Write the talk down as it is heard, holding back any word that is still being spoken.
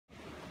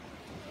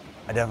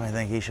I definitely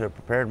think he should have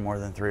prepared more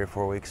than 3 or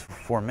 4 weeks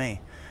for me.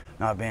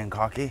 Not being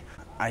cocky,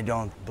 I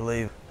don't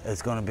believe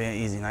it's going to be an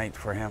easy night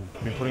for him.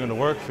 Been putting in the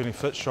work, feeling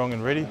fit, strong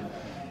and ready.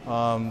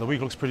 The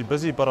week looks pretty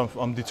busy, but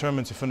I'm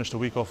determined to finish the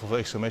week off with an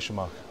exclamation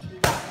mark.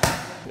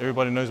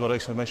 Everybody knows what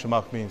exclamation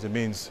mark means. It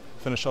means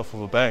finish off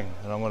with a bang.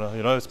 And I'm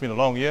gonna, it's been a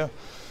long year.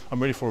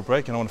 I'm ready for a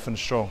break and I want to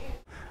finish strong.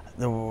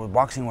 The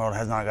boxing world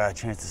has not got a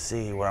chance to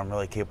see what I'm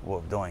really capable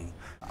of doing.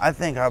 I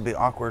think I'll be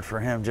awkward for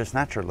him just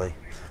naturally.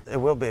 It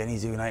will be an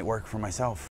easy night work for myself.